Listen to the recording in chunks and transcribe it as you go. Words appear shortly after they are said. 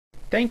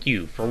Thank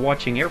you for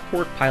watching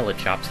Airport Pilot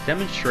Shop's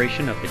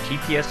demonstration of the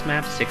GPS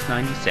Map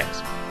 696.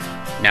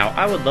 Now,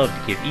 I would love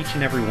to give each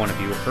and every one of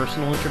you a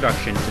personal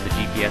introduction to the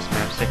GPS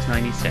Map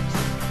 696,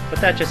 but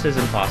that just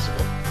isn't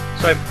possible.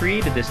 So I've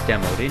created this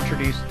demo to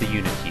introduce the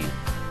unit to you.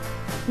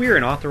 We are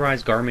an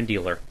authorized Garmin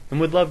dealer and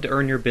would love to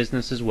earn your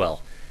business as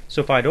well.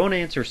 So if I don't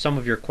answer some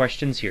of your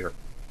questions here,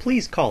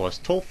 please call us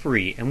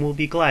toll-free and we'll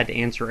be glad to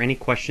answer any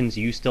questions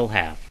you still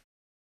have.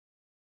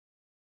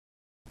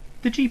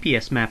 The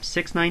GPS Map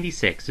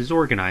 696 is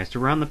organized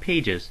around the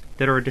pages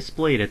that are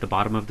displayed at the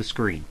bottom of the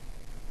screen.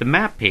 The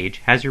map page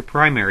has your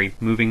primary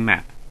moving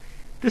map.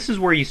 This is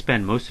where you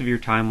spend most of your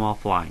time while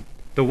flying.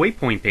 The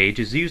waypoint page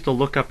is used to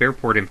look up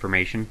airport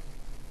information,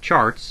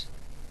 charts,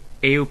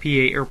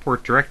 AOPA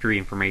airport directory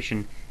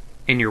information,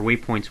 and your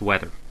waypoint's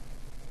weather.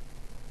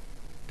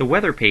 The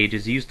weather page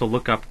is used to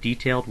look up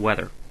detailed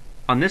weather.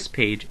 On this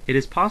page, it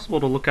is possible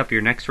to look up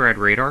your NEXRAD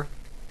radar,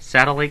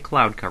 satellite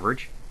cloud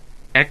coverage,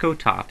 echo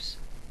tops,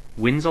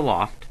 winds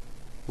aloft,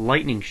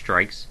 lightning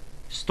strikes,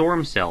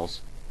 storm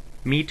cells,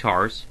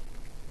 METARs,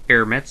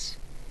 airmets,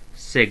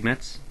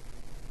 SIGMETs,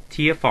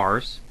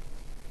 TFRs,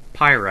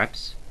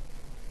 PIREPs,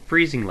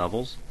 freezing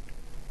levels,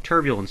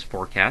 turbulence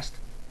forecast,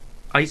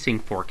 icing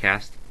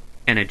forecast,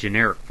 and a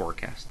generic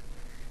forecast.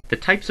 The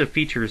types of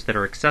features that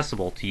are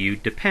accessible to you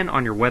depend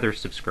on your weather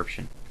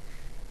subscription.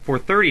 For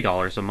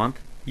 $30 a month,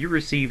 you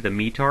receive the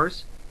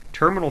METARs,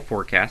 terminal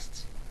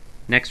forecasts,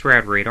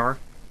 NEXRAD radar,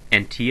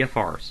 and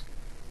TFRs.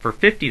 For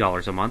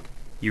 $50 a month,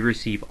 you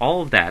receive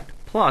all of that,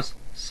 plus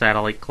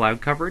satellite cloud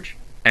coverage,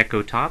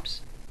 echo tops,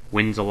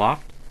 winds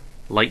aloft,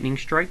 lightning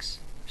strikes,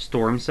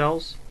 storm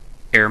cells,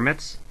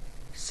 airmets,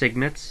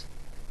 SIGMETs,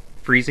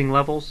 freezing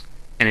levels,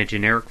 and a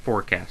generic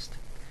forecast.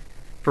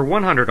 For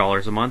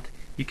 $100 a month,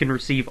 you can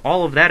receive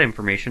all of that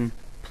information,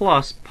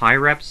 plus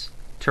PIREPs,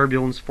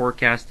 turbulence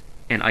forecast,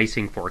 and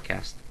icing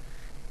forecast.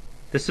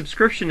 The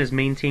subscription is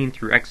maintained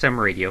through XM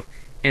radio,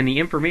 and the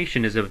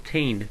information is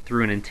obtained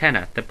through an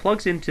antenna that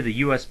plugs into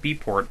the USB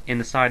port in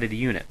the side of the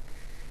unit.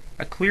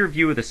 A clear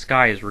view of the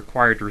sky is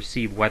required to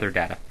receive weather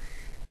data.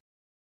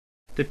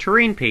 The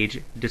terrain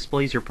page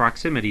displays your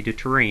proximity to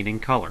terrain in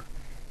color.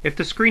 If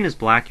the screen is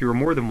black, you are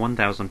more than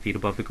 1,000 feet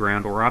above the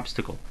ground or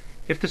obstacle.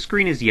 If the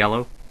screen is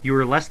yellow, you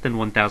are less than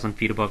 1,000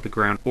 feet above the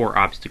ground or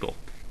obstacle.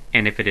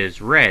 And if it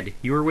is red,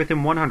 you are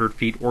within 100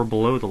 feet or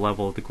below the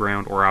level of the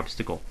ground or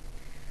obstacle.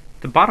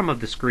 The bottom of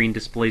the screen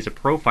displays a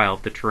profile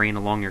of the terrain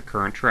along your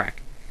current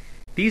track.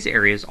 These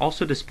areas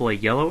also display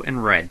yellow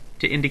and red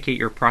to indicate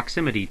your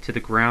proximity to the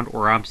ground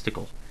or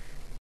obstacle.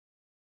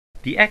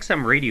 The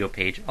XM radio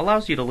page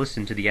allows you to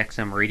listen to the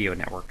XM radio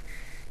network.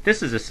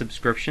 This is a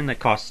subscription that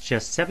costs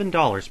just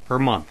 $7 per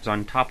month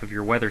on top of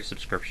your weather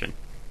subscription.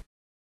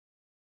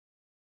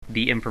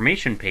 The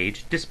information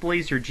page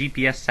displays your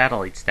GPS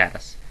satellite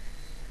status.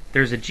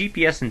 There's a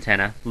GPS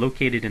antenna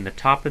located in the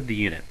top of the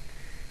unit.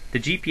 The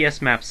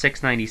GPS Map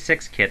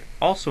 696 kit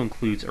also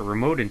includes a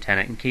remote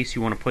antenna in case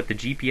you want to put the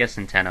GPS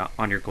antenna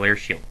on your glare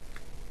shield.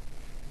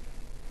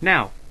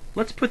 Now,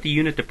 let's put the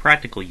unit to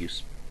practical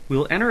use.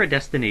 We'll enter a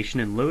destination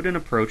and load an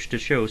approach to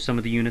show some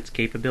of the unit's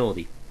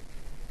capability.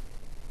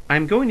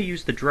 I'm going to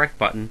use the direct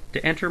button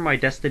to enter my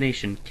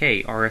destination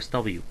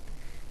KRSW.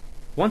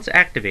 Once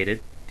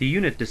activated, the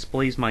unit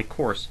displays my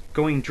course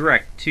going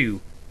direct to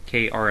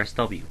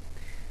KRSW.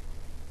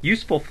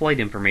 Useful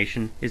flight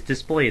information is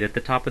displayed at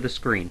the top of the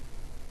screen.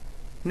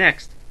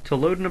 Next, to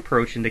load an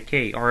approach into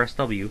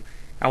KRSW,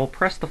 I will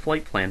press the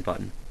Flight Plan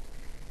button.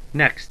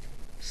 Next,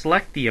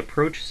 select the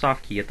Approach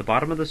softkey at the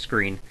bottom of the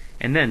screen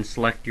and then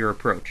select your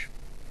approach.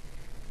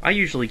 I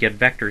usually get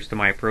vectors to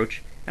my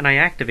approach, and I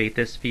activate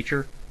this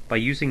feature by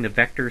using the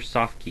Vectors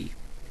softkey.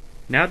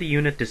 Now the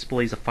unit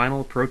displays a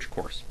final approach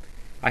course.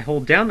 I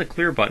hold down the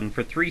Clear button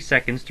for 3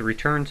 seconds to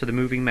return to the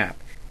moving map,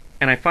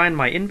 and I find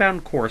my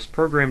inbound course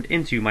programmed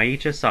into my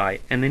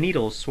HSI and the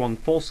needle is swung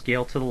full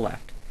scale to the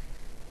left.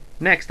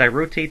 Next, I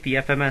rotate the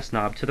FMS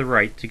knob to the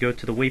right to go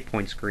to the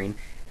waypoint screen,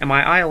 and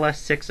my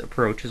ILS-6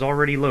 approach is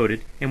already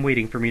loaded and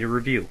waiting for me to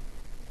review.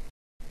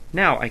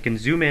 Now I can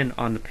zoom in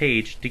on the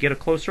page to get a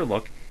closer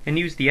look and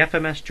use the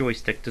FMS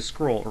joystick to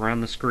scroll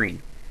around the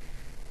screen.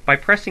 By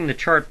pressing the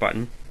Chart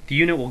button, the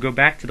unit will go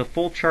back to the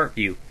full chart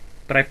view,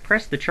 but I've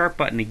pressed the Chart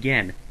button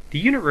again. The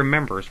unit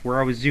remembers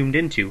where I was zoomed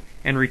into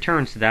and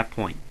returns to that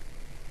point.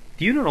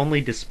 The unit only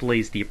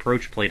displays the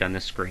approach plate on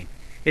this screen.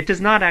 It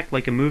does not act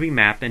like a moving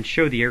map and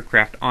show the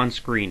aircraft on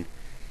screen.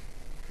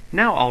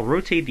 Now I'll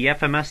rotate the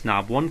FMS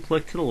knob 1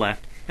 click to the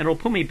left and it'll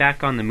put me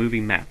back on the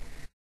moving map.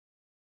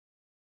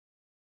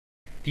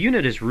 The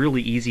unit is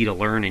really easy to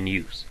learn and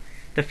use.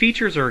 The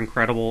features are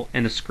incredible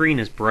and the screen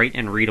is bright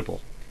and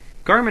readable.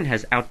 Garmin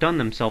has outdone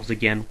themselves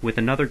again with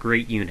another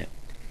great unit.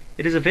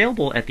 It is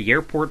available at the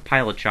Airport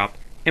Pilot Shop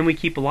and we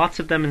keep lots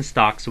of them in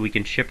stock so we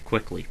can ship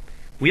quickly.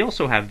 We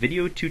also have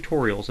video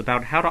tutorials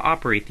about how to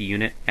operate the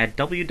unit at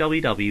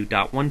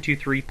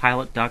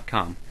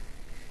www.123pilot.com.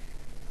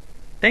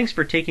 Thanks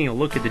for taking a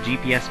look at the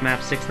GPS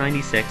Map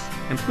 696,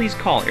 and please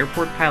call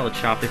Airport Pilot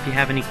Shop if you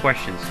have any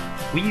questions.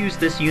 We use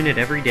this unit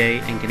every day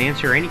and can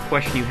answer any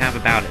question you have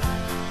about it.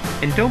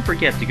 And don't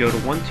forget to go to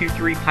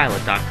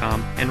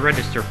 123pilot.com and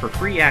register for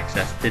free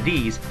access to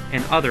these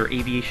and other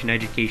aviation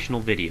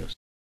educational videos.